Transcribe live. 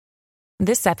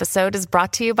This episode is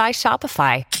brought to you by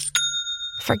Shopify.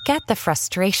 Forget the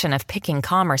frustration of picking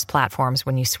commerce platforms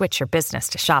when you switch your business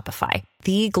to Shopify,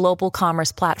 the global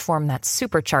commerce platform that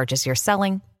supercharges your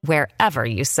selling wherever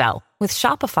you sell. With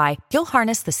Shopify, you'll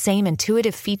harness the same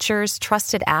intuitive features,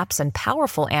 trusted apps, and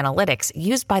powerful analytics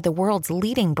used by the world's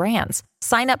leading brands.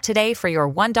 Sign up today for your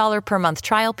 $1 per month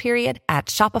trial period at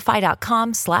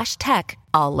shopify.com/tech,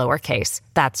 all lowercase.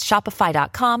 That's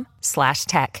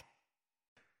shopify.com/tech.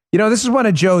 You know, this is one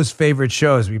of Joe's favorite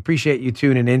shows. We appreciate you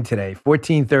tuning in today.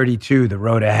 1432, The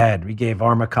Road Ahead. We gave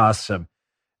Armacost some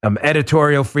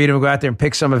editorial freedom to go out there and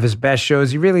pick some of his best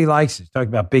shows. He really likes it. He's talking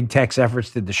about big tech's efforts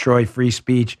to destroy free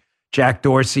speech. Jack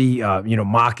Dorsey,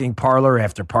 mocking Parler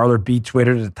after Parler beat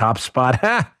Twitter to the top spot.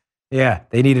 Yeah,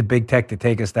 they needed big tech to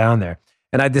take us down there.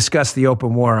 And I discussed the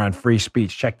open war on free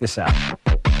speech. Check this out.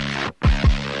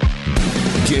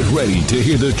 Get ready to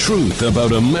hear the truth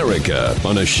about America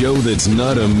on a show that's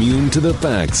not immune to the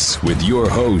facts with your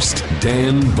host,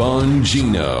 Dan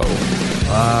Bongino.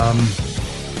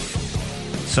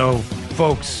 So,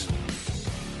 folks,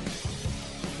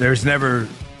 there's never,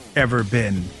 ever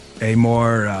been a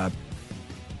more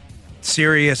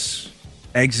serious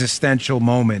existential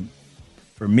moment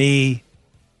for me,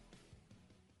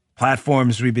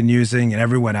 platforms we've been using, and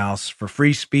everyone else for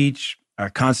free speech, our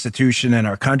Constitution, and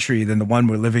our country than the one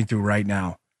we're living through right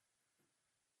now.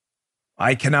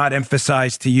 I cannot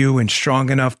emphasize to you in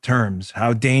strong enough terms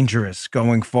how dangerous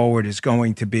going forward is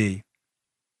going to be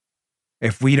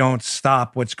if we don't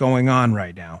stop what's going on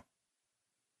right now,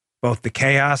 both the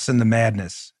chaos and the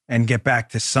madness, and get back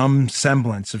to some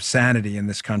semblance of sanity in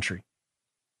this country.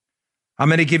 I'm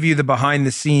going to give you the behind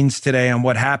the scenes today on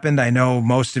what happened. I know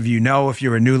most of you know. If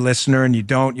you're a new listener and you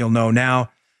don't, you'll know now.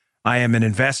 I am an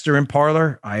investor in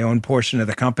Parler. I own a portion of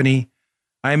the company.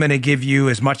 I'm going to give you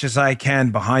as much as I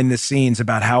can behind the scenes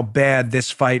about how bad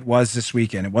this fight was this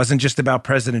weekend. It wasn't just about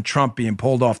President Trump being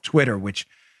pulled off Twitter, which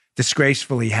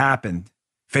disgracefully happened,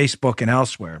 Facebook and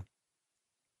elsewhere.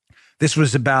 This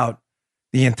was about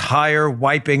the entire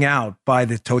wiping out by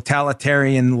the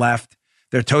totalitarian left,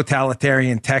 their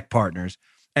totalitarian tech partners,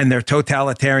 and their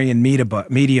totalitarian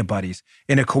media buddies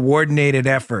in a coordinated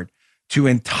effort to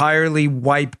entirely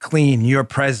wipe clean your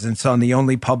presence on the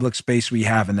only public space we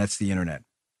have, and that's the internet.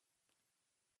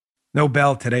 No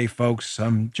bell today, folks.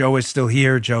 Joe is still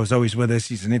here. Joe's always with us.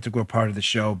 He's an integral part of the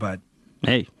show, but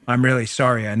hey, I'm really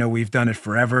sorry. I know we've done it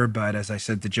forever, but as I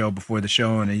said to Joe before the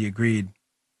show, and he agreed,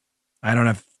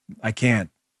 I can't.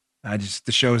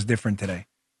 The show's different today.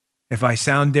 If I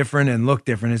sound different and look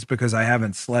different, it's because I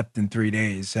haven't slept in 3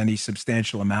 days, any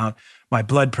substantial amount. My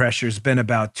blood pressure's been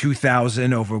about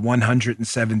 2,000 over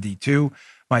 172.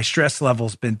 My stress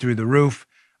level's been through the roof.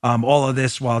 All of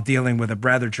this while dealing with a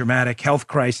rather dramatic health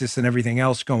crisis and everything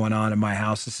else going on in my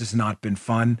house. This has not been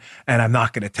fun, and I'm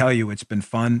not going to tell you it's been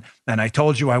fun. And I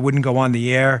told you I wouldn't go on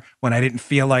the air when I didn't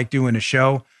feel like doing a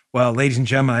show. Well, ladies and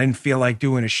gentlemen, I didn't feel like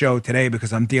doing a show today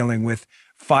because I'm dealing with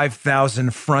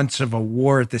 5,000 fronts of a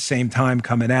war at the same time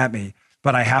coming at me.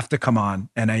 But I have to come on,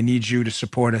 and I need you to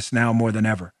support us now more than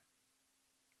ever.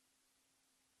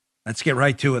 Let's get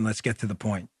right to it, and let's get to the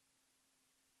point.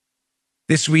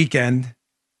 This weekend,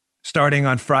 starting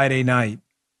on Friday night,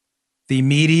 the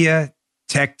media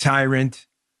tech tyrant,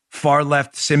 far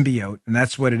left symbiote, and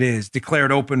that's what it is,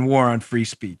 declared open war on free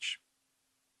speech.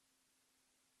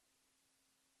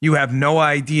 You have no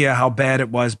idea how bad it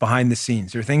was behind the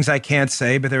scenes. There are things I can't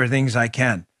say, but there are things I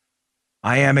can.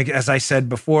 I am, as I said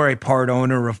before, a part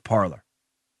owner of Parler.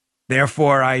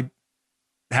 Therefore, I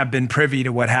have been privy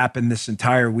to what happened this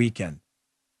entire weekend.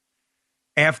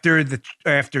 After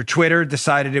Twitter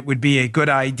decided it would be a good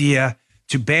idea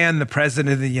to ban the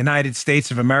President of the United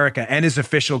States of America and his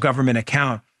official government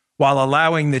account while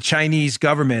allowing the Chinese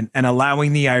government and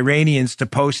allowing the Iranians to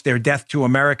post their death to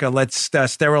America, let's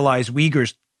sterilize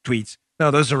Uyghurs tweets.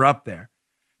 No, those are up there.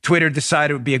 Twitter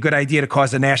decided it would be a good idea to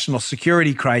cause a national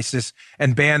security crisis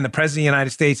and ban the President of the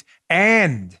United States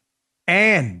and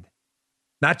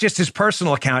not just his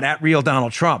personal account, @Real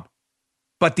Donald Trump,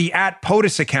 but the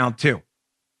 @POTUS account too.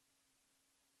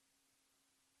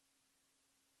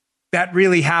 That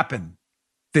really happened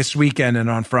this weekend and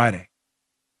on Friday.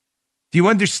 Do you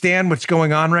understand what's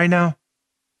going on right now?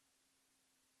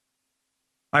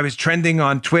 I was trending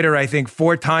on Twitter, I think,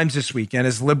 4 times this weekend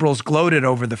as liberals gloated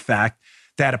over the fact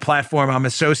that a platform I'm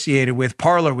associated with,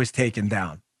 Parler, was taken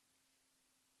down.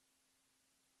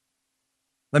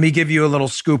 Let me give you a little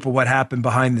scoop of what happened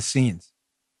behind the scenes.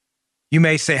 You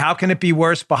may say, how can it be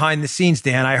worse behind the scenes,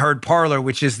 Dan? I heard Parler,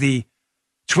 which is the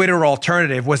Twitter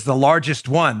alternative, was the largest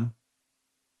one,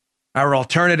 our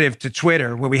alternative to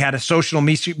Twitter, where we had a social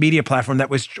media platform that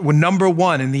was number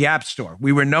one in the App Store.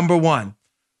 We were number one,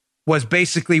 was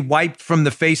basically wiped from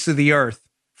the face of the earth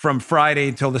from Friday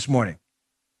until this morning.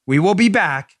 We will be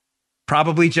back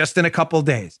probably just in a couple of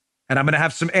days. And I'm going to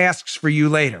have some asks for you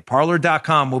later.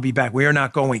 Parler.com will be back. We are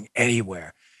not going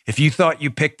anywhere. If you thought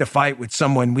you picked a fight with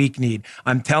someone weak-kneed,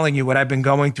 I'm telling you what I've been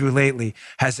going through lately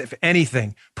has, if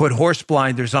anything, put horse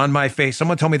blinders on my face.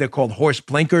 Someone told me they're called horse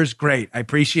blinkers. Great. I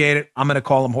appreciate it. I'm going to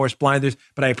call them horse blinders,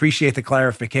 but I appreciate the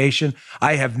clarification.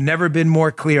 I have never been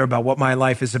more clear about what my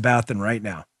life is about than right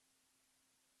now.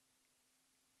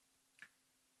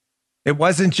 It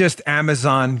wasn't just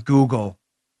Amazon, Google,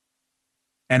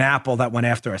 and Apple that went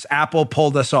after us. Apple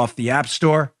pulled us off the App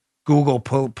Store. Google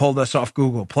pulled us off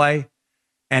Google Play.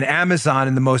 And Amazon,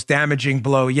 in the most damaging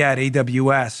blow yet,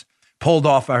 AWS, pulled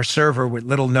off our server with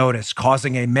little notice,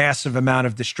 causing a massive amount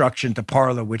of destruction to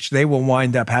Parler, which they will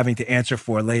wind up having to answer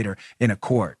for later in a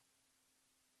court.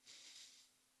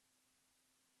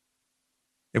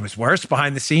 It was worse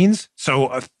behind the scenes.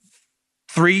 So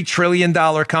 $3 trillion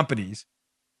companies,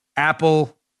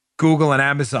 Apple, Google, and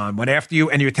Amazon, went after you,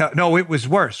 and you're telling, no, it was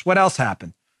worse. What else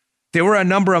happened? There were a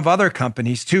number of other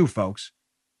companies too, folks,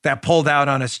 that pulled out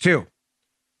on us too.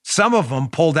 Some of them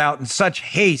pulled out in such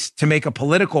haste to make a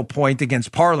political point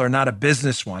against Parler, not a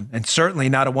business one, and certainly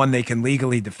not a one they can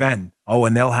legally defend. Oh,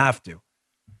 and they'll have to.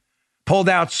 Pulled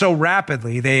out so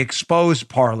rapidly, they exposed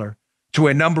Parler to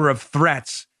a number of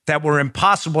threats that were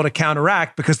impossible to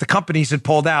counteract because the companies had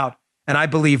pulled out and I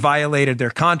believe violated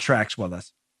their contracts with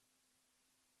us.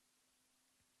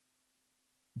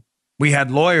 We had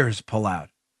lawyers pull out.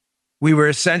 We were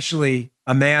essentially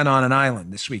a man on an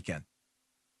island this weekend.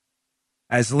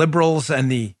 As liberals and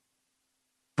the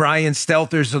Brian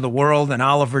Stelters of the world and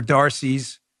Oliver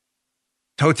Darcy's,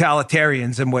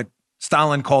 totalitarians and what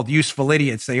Stalin called useful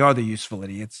idiots, they are the useful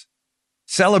idiots,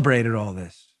 celebrated all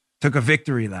this, took a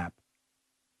victory lap.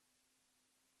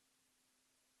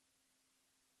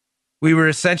 We were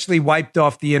essentially wiped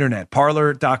off the internet.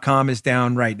 Parler.com is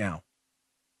down right now.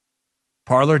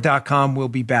 Parler.com will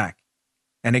be back.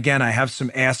 And again, I have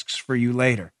some asks for you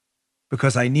later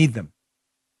because I need them.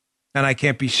 And I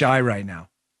can't be shy right now.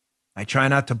 I try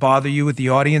not to bother you with the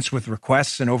audience with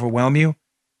requests and overwhelm you,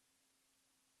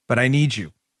 but I need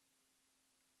you.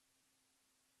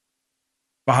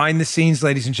 Behind the scenes,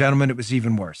 ladies and gentlemen, it was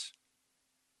even worse.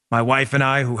 My wife and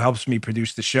I, who helps me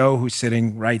produce the show, who's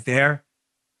sitting right there,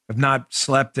 have not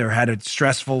slept or had a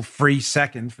stressful free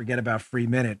second, forget about free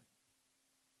minute,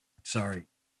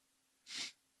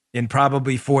 in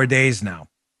probably 4 days now.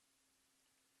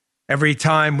 Every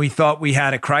time we thought we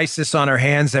had a crisis on our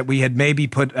hands, that we had maybe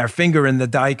put our finger in the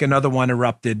dike, another one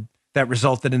erupted that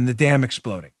resulted in the dam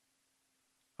exploding.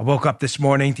 I woke up this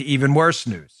morning to even worse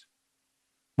news.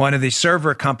 One of the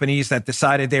server companies that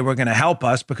decided they were going to help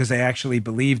us because they actually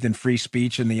believed in free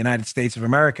speech in the United States of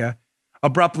America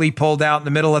abruptly pulled out in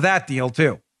the middle of that deal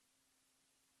too.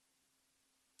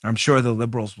 I'm sure the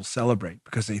liberals will celebrate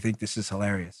because they think this is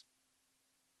hilarious.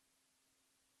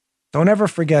 Don't ever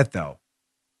forget, though,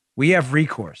 we have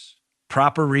recourse,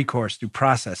 proper recourse through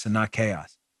process and not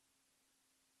chaos.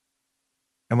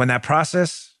 And when that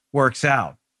process works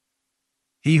out,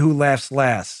 he who laughs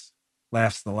last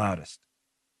laughs the loudest.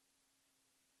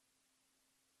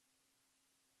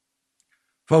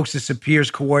 Folks, this appears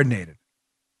coordinated.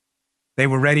 They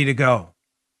were ready to go.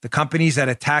 The companies that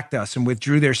attacked us and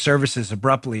withdrew their services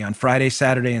abruptly on Friday,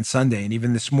 Saturday, and Sunday, and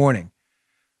even this morning,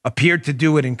 appeared to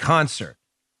do it in concert.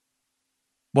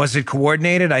 Was it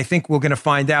coordinated? I think we're going to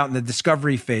find out in the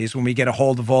discovery phase when we get a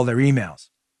hold of all their emails.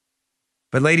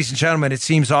 But ladies and gentlemen, it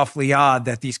seems awfully odd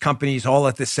that these companies all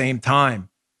at the same time,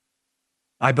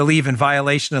 I believe in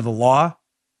violation of the law,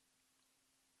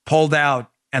 pulled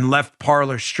out and left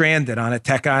Parler stranded on a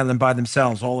tech island by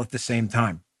themselves all at the same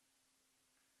time.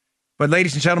 But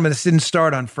ladies and gentlemen, this didn't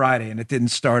start on Friday and it didn't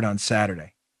start on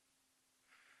Saturday.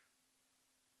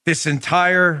 This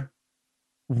entire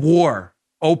war,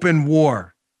 open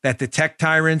war, that the tech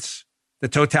tyrants, the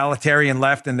totalitarian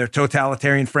left, and their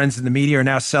totalitarian friends in the media are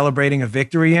now celebrating a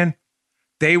victory in,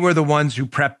 they were the ones who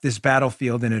prepped this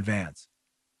battlefield in advance.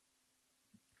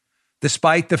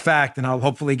 Despite the fact, and I'll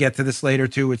hopefully get to this later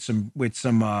too with some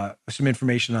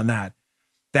information on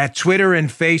that Twitter and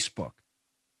Facebook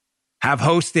have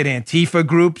hosted Antifa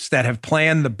groups that have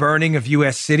planned the burning of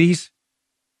U.S. cities.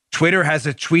 Twitter has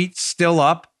a tweet still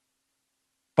up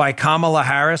by Kamala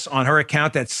Harris on her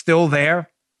account that's still there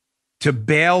to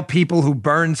bail people who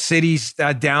burn cities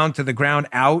down to the ground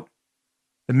out,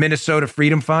 the Minnesota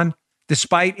Freedom Fund,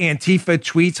 despite Antifa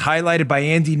tweets highlighted by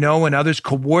Andy Ngo and others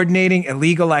coordinating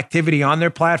illegal activity on their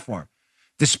platform,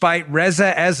 despite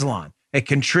Reza Aslan, a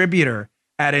contributor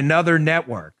at another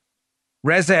network.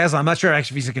 Reza Aslan, I'm not sure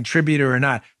actually if he's a contributor or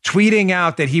not, tweeting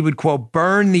out that he would, quote,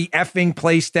 burn the effing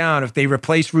place down if they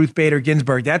replace Ruth Bader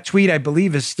Ginsburg. That tweet, I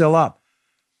believe, is still up.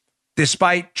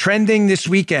 Despite trending this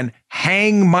weekend,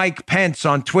 hang Mike Pence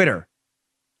on Twitter,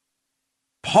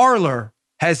 Parler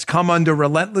has come under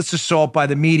relentless assault by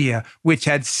the media, which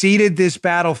had seeded this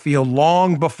battlefield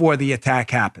long before the attack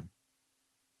happened.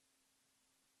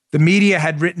 The media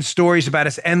had written stories about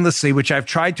us endlessly, which I've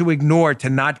tried to ignore to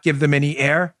not give them any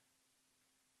air.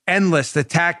 Endless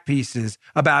attack pieces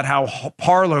about how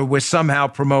Parler was somehow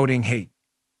promoting hate.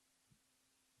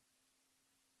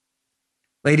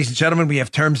 Ladies and gentlemen, we have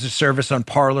terms of service on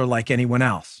Parler like anyone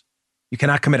else. You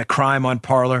cannot commit a crime on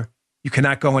Parler. You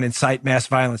cannot go and incite mass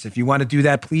violence. If you want to do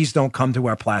that, please don't come to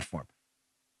our platform.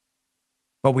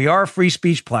 But we are a free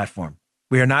speech platform.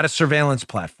 We are not a surveillance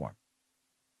platform.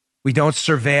 We don't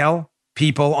surveil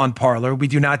people on Parler. We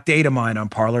do not data mine on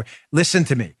Parler. Listen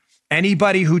to me.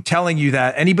 Anybody who's telling you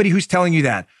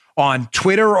that on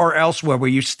Twitter or elsewhere where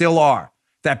you still are,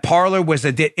 that Parler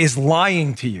is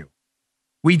lying to you.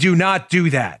 We do not do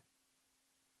that.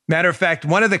 Matter of fact,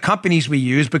 one of the companies we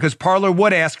use, because Parler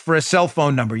would ask for a cell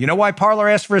phone number. You know why Parler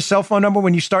asks for a cell phone number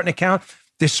when you start an account?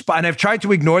 And I've tried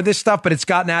to ignore this stuff, but it's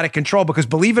gotten out of control because,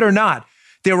 believe it or not,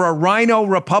 there are rhino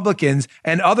Republicans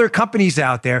and other companies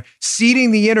out there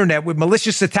seeding the internet with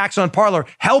malicious attacks on Parler,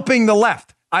 helping the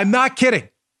left. I'm not kidding.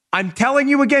 I'm telling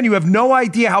you again, you have no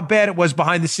idea how bad it was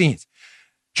behind the scenes.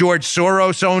 George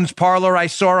Soros owns Parler. I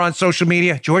saw on social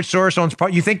media. George Soros owns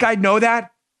Parler. You think I'd know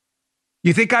that?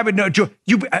 You think I would know?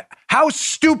 How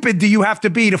stupid do you have to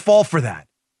be to fall for that?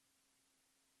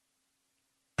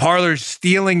 Parler's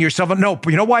stealing your cell phone. No,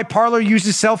 you know why Parler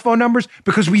uses cell phone numbers?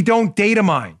 Because we don't data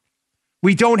mine.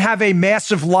 We don't have a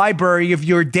massive library of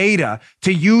your data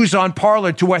to use on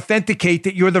Parler to authenticate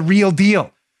that you're the real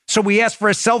deal. So we ask for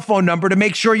a cell phone number to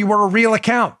make sure you were a real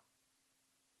account.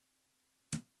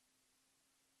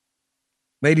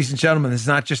 Ladies and gentlemen, this is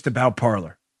not just about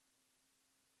Parler.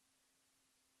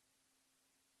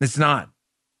 It's not.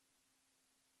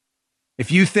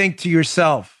 If you think to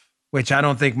yourself, which I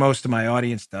don't think most of my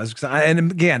audience does,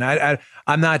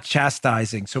 I'm not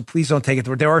chastising, so please don't take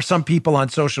it. There are some people on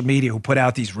social media who put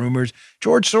out these rumors.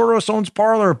 George Soros owns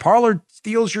Parler. Parler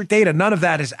steals your data. None of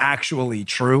that is actually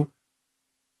true.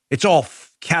 It's all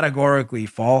categorically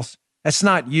false. That's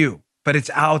not you, but it's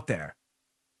out there.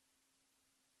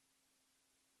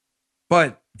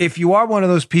 But if you are one of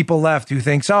those people left who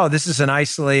thinks, oh, this is an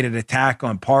isolated attack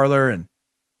on Parler and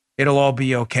it'll all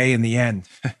be okay in the end,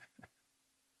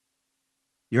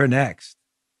 you're next.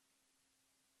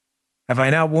 Have I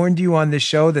not warned you on this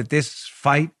show that this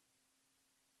fight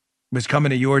was coming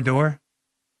to your door?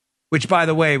 Which, by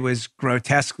the way, was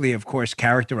grotesquely, of course,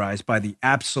 characterized by the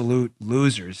absolute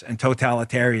losers and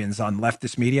totalitarians on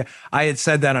leftist media. I had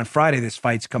said that on Friday, this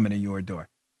fight's coming to your door.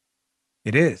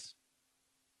 It is.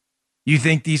 You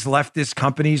think these leftist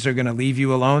companies are going to leave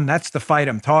you alone? That's the fight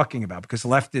I'm talking about, because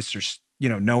leftists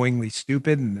are, knowingly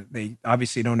stupid and they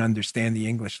obviously don't understand the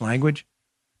English language.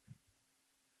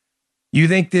 You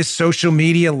think this social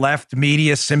media, left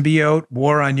media symbiote,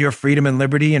 war on your freedom and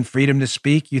liberty and freedom to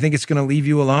speak, you think it's going to leave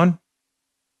you alone?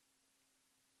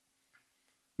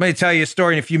 I'm going to tell you a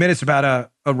story in a few minutes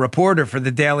about a reporter for the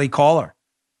Daily Caller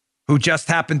who just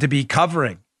happened to be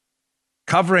covering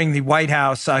the White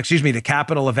House, the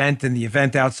Capitol event and the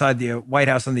event outside the White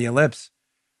House on the Ellipse,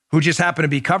 who just happened to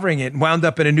be covering it and wound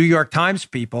up in a New York Times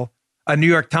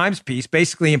piece,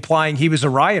 basically implying he was a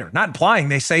rioter. Not implying,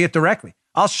 they say it directly.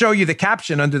 I'll show you the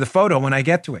caption under the photo when I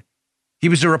get to it. He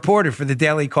was a reporter for the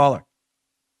Daily Caller.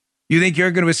 You think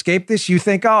you're going to escape this? You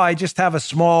think, oh, I just have a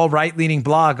small right-leaning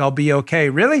blog, I'll be okay.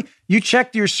 Really? You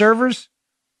checked your servers?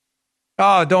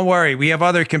 Oh, don't worry. We have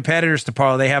other competitors to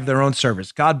Parler. They have their own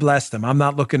servers. God bless them. I'm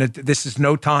not looking at this. Is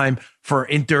no time for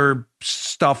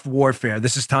inter-stuff warfare.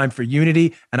 This is time for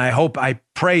unity, and I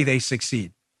pray they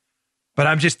succeed. But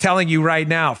I'm just telling you right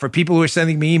now, for people who are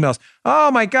sending me emails,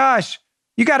 oh my gosh,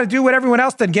 you got to do what everyone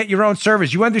else did and get your own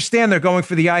servers. You understand they're going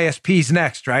for the ISPs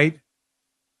next, right?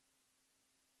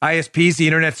 ISPs, the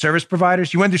internet service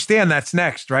providers. You understand that's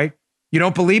next, right? You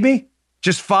don't believe me?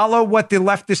 Just follow what the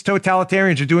leftist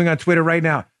totalitarians are doing on Twitter right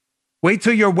now. Wait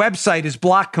till your website is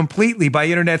blocked completely by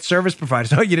internet service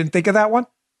providers. Oh, you didn't think of that one?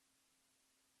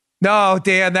 No,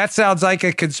 Dan, that sounds like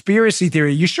a conspiracy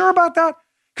theory. You sure about that?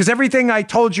 Because everything I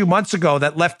told you months ago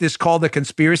that leftists called a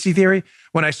conspiracy theory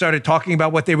when I started talking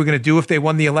about what they were going to do if they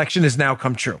won the election has now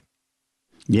come true.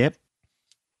 Yep.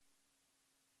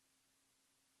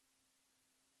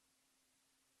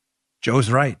 Joe's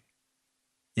right.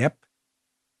 Yep.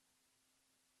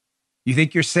 You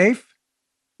think you're safe?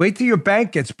 Wait till your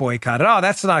bank gets boycotted. Oh,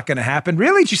 that's not going to happen.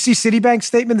 Really? Did you see Citibank's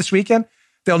statement this weekend?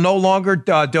 They'll no longer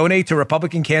donate to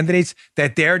Republican candidates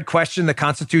that dared question the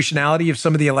constitutionality of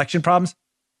some of the election problems.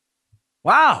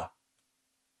 Wow.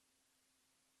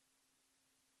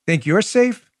 Think you're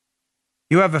safe?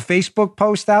 You have a Facebook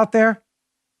post out there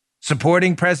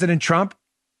supporting President Trump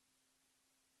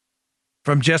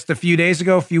from just a few days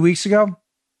ago, a few weeks ago?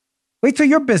 Wait till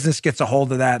your business gets a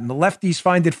hold of that and the lefties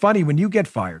find it funny when you get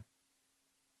fired.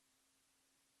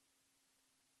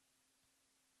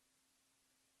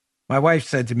 My wife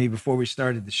said to me before we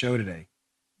started the show today,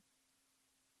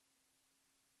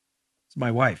 it's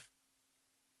my wife.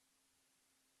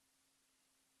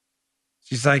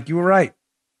 She's like, you were right.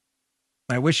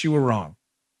 I wish you were wrong,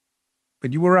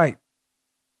 but you were right.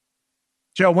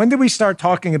 Joe, when did we start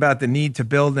talking about the need to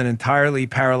build an entirely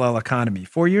parallel economy?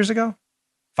 4 years ago?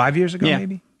 5 years ago,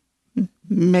 maybe?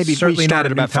 Maybe. Certainly not a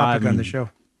new about topic on the show.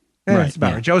 Yeah, right, it's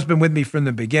about right. Joe's been with me from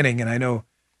the beginning, and I know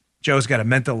Joe's got a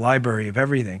mental library of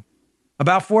everything.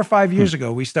 About 4 or 5 years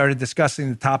ago, we started discussing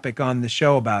the topic on the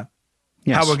show about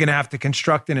how we're going to have to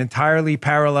construct an entirely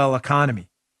parallel economy.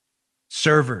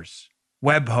 Servers,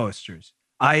 web hosters,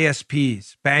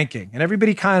 ISPs, banking, and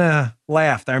everybody kind of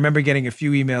laughed. I remember getting a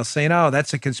few emails saying, oh,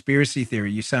 that's a conspiracy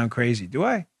theory. You sound crazy. Do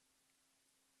I?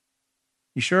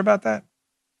 You sure about that?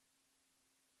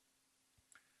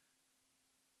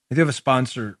 I do have a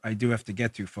sponsor I do have to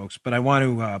get to, folks, but I want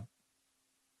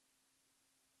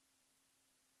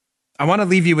to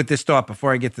leave you with this thought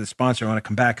before I get to the sponsor. I want to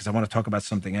come back because I want to talk about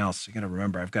something else. You got to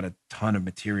remember, I've got a ton of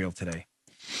material today.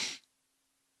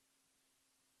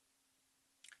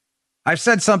 I've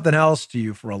said something else to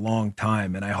you for a long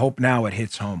time, and I hope now it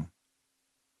hits home.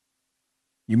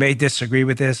 You may disagree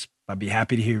with this. I'd be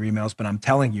happy to hear your emails, but I'm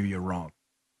telling you, you're wrong.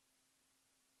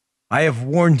 I have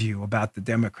warned you about the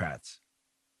Democrats.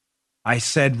 I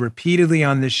said repeatedly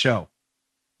on this show,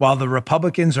 while the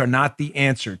Republicans are not the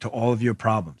answer to all of your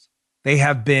problems, they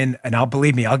have been, and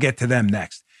believe me, I'll get to them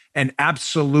next, an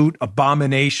absolute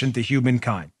abomination to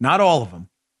humankind. Not all of them,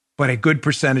 but a good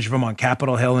percentage of them on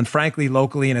Capitol Hill and frankly,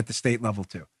 locally and at the state level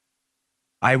too.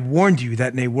 I warned you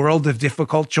that in a world of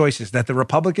difficult choices, that the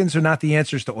Republicans are not the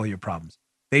answers to all your problems.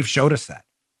 They've showed us that.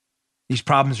 These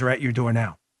problems are at your door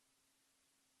now.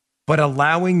 But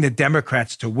allowing the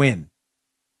Democrats to win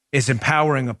is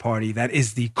empowering a party that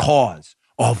is the cause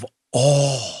of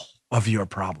all of your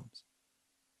problems.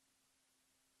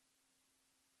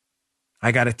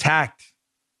 I got attacked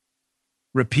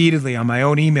repeatedly on my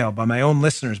own email by my own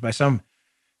listeners, by some,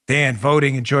 Dan,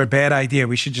 voting and George, bad idea.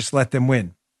 We should just let them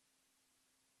win.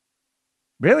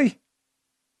 Really?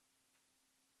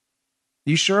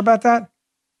 You sure about that?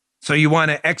 So you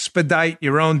want to expedite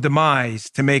your own demise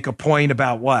to make a point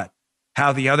about what?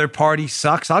 How the other party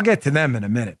sucks? I'll get to them in a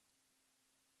minute.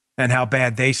 And how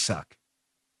bad they suck,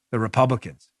 the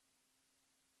Republicans.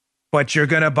 But you're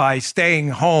going to, by staying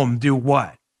home, do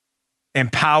what?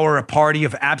 Empower a party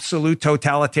of absolute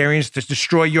totalitarians to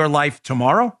destroy your life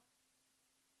tomorrow?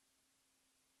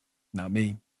 Not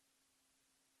me.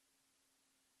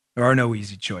 There are no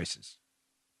easy choices.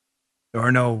 There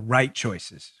are no right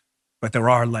choices, but there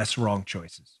are less wrong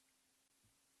choices.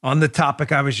 On the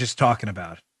topic I was just talking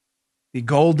about, the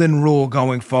golden rule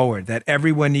going forward that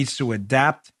everyone needs to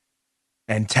adapt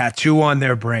and tattoo on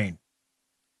their brain.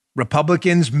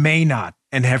 Republicans may not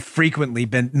and have frequently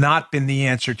not been the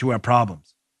answer to our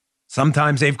problems.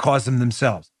 Sometimes they've caused them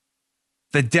themselves.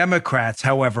 The Democrats,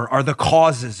 however, are the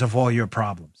causes of all your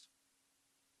problems.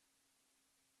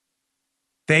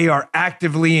 They are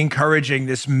actively encouraging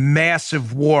this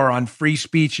massive war on free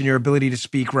speech and your ability to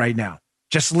speak right now.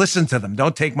 Just listen to them.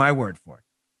 Don't take my word for it.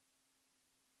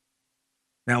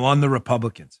 Now, on the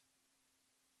Republicans.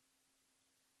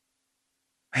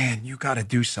 Man, you got to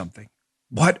do something.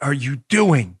 What are you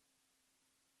doing?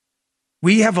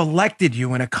 We have elected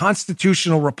you in a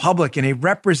constitutional republic, in a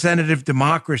representative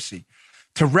democracy,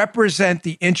 to represent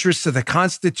the interests of the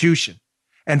Constitution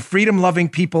and freedom-loving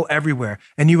people everywhere.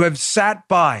 And you have sat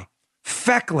by,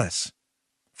 feckless,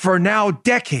 for now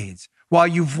decades, while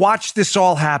you've watched this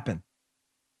all happen.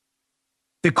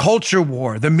 The culture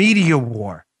war, the media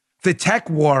war, the tech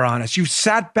war on us. You've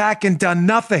sat back and done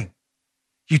nothing.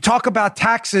 You talk about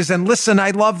taxes, and listen,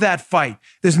 I love that fight.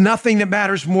 There's nothing that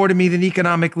matters more to me than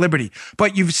economic liberty.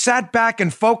 But you've sat back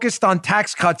and focused on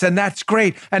tax cuts, and that's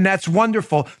great, and that's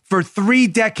wonderful, for 3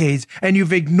 decades, and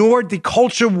you've ignored the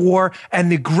culture war and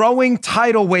the growing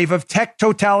tidal wave of tech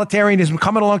totalitarianism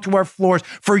coming along to our floors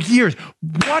for years.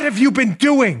 What have you been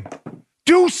doing?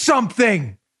 Do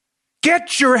something.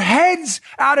 Get your heads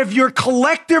out of your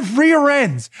collective rear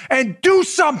ends and do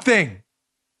something.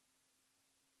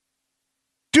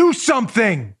 Do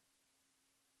something.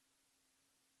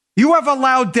 You have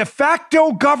allowed de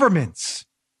facto governments,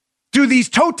 to these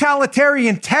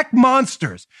totalitarian tech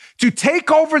monsters, to take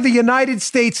over the United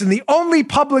States in the only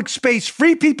public space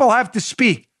free people have to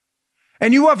speak.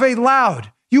 And you have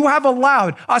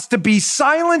allowed us to be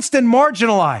silenced and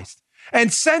marginalized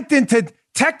and sent into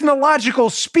technological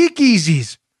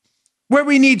speakeasies where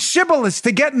we need shibboleths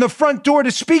to get in the front door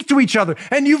to speak to each other.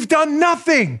 And you've done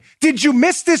nothing. Did you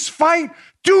miss this fight?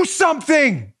 Do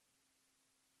something.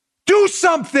 Do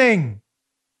something.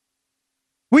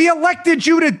 We elected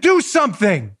you to do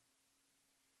something.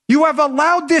 You have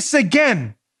allowed this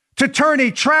again to turn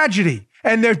a tragedy.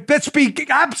 And let's be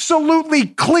absolutely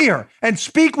clear and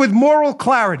speak with moral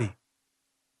clarity.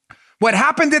 What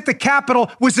happened at the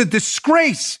Capitol was a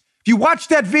disgrace. If you watch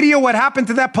that video, what happened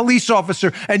to that police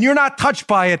officer, and you're not touched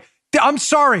by it, I'm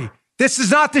sorry. This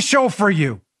is not the show for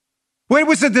you. It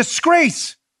was a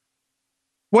disgrace.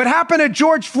 What happened to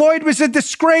George Floyd was a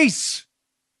disgrace.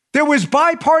 There was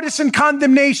bipartisan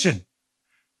condemnation.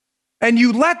 And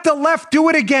you let the left do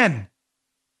it again.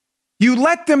 You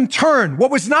let them turn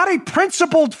what was not a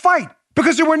principled fight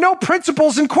because there were no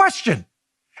principles in question.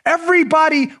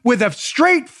 Everybody with a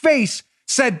straight face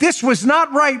said this was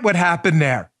not right what happened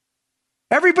there.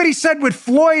 Everybody said with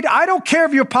Floyd, I don't care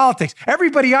of your politics.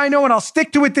 Everybody I know, and I'll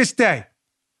stick to it this day.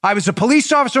 I was a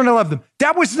police officer and I loved them.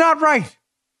 That was not right.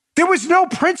 There was no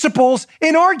principles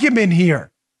in argument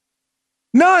here.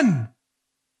 None.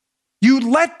 You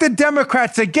let the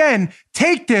Democrats again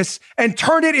take this and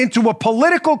turn it into a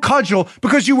political cudgel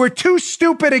because you were too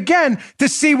stupid again to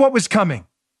see what was coming.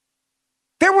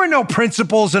 There were no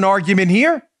principles in argument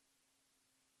here.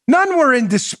 None were in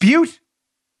dispute.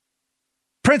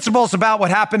 Principles about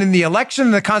what happened in the election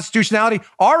and the constitutionality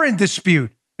are in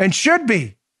dispute and should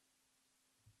be.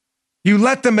 You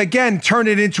let them again turn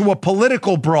it into a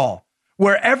political brawl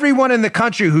where everyone in the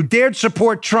country who dared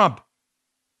support Trump,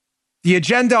 the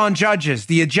agenda on judges,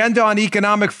 the agenda on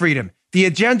economic freedom, the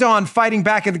agenda on fighting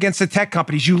back against the tech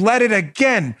companies, you let it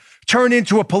again turn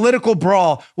into a political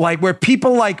brawl like where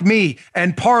people like me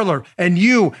and Parler and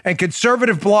you and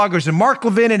conservative bloggers and Mark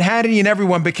Levin and Hannity and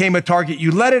everyone became a target.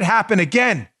 You let it happen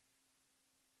again.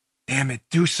 Damn it,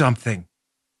 do something.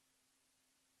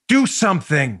 Do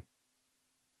something.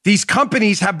 These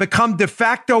companies have become de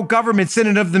facto governments in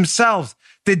and of themselves.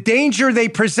 The danger they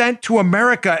present to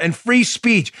America and free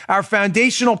speech, our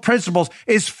foundational principles,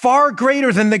 is far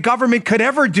greater than the government could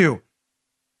ever do.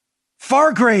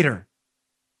 Far greater.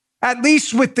 At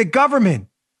least with the government,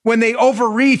 when they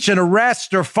overreach and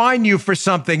arrest or fine you for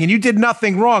something and you did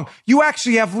nothing wrong, you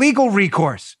actually have legal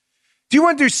recourse. Do you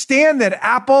understand that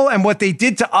Apple and what they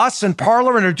did to us and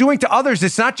Parler and are doing to others,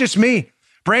 it's not just me.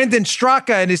 Brandon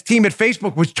Straka and his team at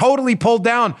Facebook was totally pulled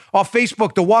down off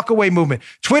Facebook, the walkaway movement.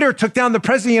 Twitter took down the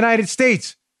president of the United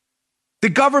States. The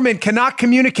government cannot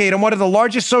communicate on one of the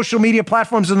largest social media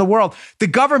platforms in the world. The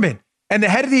government and the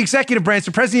head of the executive branch,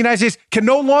 the president of the United States, can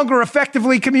no longer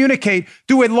effectively communicate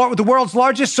through the world's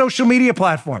largest social media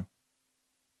platform.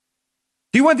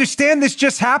 Do you understand this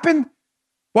just happened?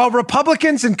 While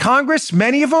Republicans in Congress,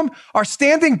 many of them, are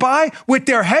standing by with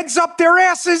their heads up their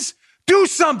asses, do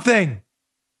something.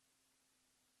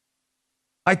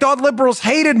 I thought liberals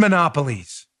hated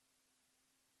monopolies.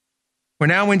 We're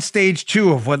now in stage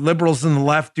 2 of what liberals and the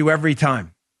left do every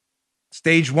time.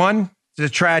 Stage 1 is a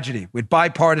tragedy with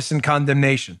bipartisan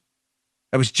condemnation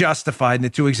that was justified in the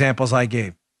 2 examples I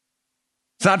gave.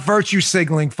 It's not virtue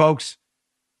signaling, folks.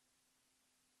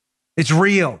 It's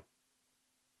real.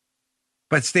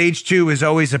 But stage 2 is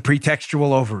always a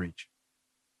pretextual overreach,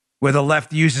 where the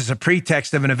left uses a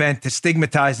pretext of an event to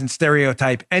stigmatize and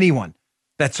stereotype anyone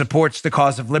that supports the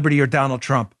cause of liberty or Donald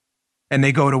Trump, and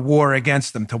they go to war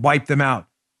against them to wipe them out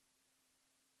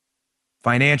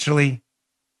financially,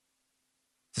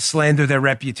 to slander their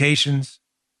reputations,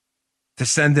 to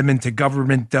send them into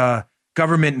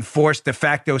government-enforced de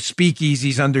facto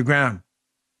speakeasies underground.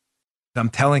 I'm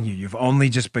telling you, you've only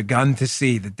just begun to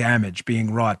see the damage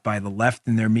being wrought by the left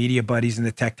and their media buddies in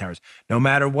the tech towers. No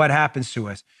matter what happens to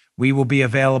us, we will be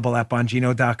available at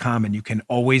Bongino.com, and you can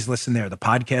always listen there. The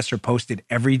podcasts are posted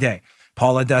every day.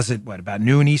 Paula does it, about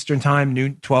noon Eastern time,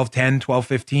 noon, 12:10,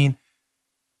 12:15.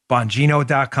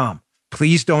 Bongino.com.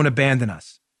 Please don't abandon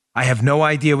us. I have no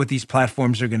idea what these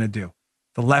platforms are going to do.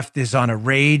 The left is on a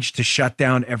rage to shut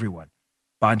down everyone.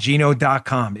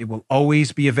 Bongino.com. It will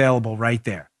always be available right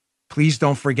there. Please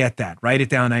don't forget that. Write it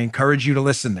down. I encourage you to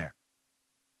listen there.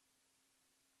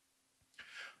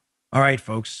 All right,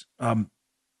 folks.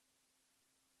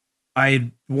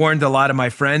 I warned a lot of my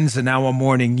friends, and now I'm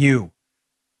warning you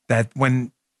that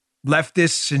when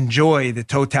leftists enjoy the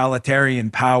totalitarian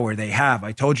power they have.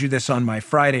 I told you this on my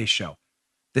Friday show.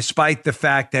 Despite the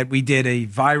fact that we did a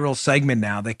viral segment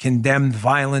now that condemned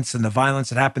violence and the violence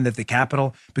that happened at the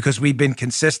Capitol, because we've been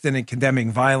consistent in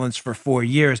condemning violence for 4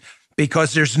 years,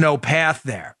 because there's no path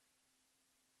there.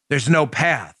 There's no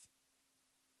path.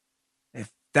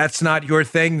 If that's not your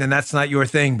thing, then that's not your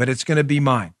thing, but it's going to be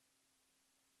mine.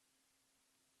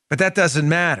 But that doesn't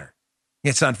matter.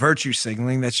 It's not virtue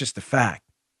signaling. That's just a fact.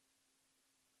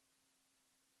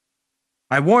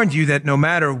 I warned you that no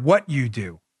matter what you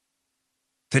do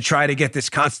to try to get this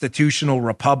constitutional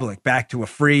republic back to a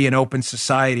free and open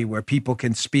society where people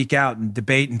can speak out and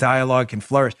debate and dialogue can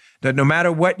flourish, that no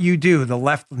matter what you do, the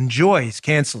left enjoys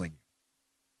canceling you.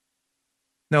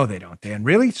 No, they don't, Dan.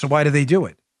 Really? So why do they do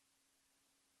it?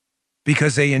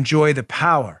 Because they enjoy the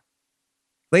power.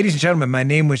 Ladies and gentlemen, my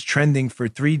name was trending for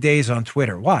 3 days on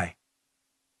Twitter. Why?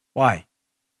 Why?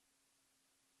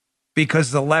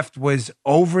 Because the left was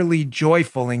overly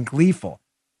joyful and gleeful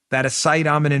that a site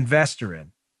I'm an investor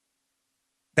in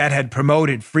that had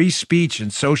promoted free speech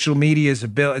and social media's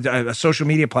a social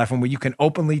media platform where you can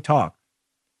openly talk.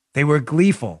 They were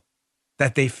gleeful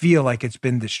that they feel like it's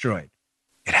been destroyed.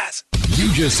 It hasn't.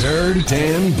 You just heard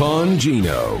Dan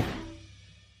Bongino.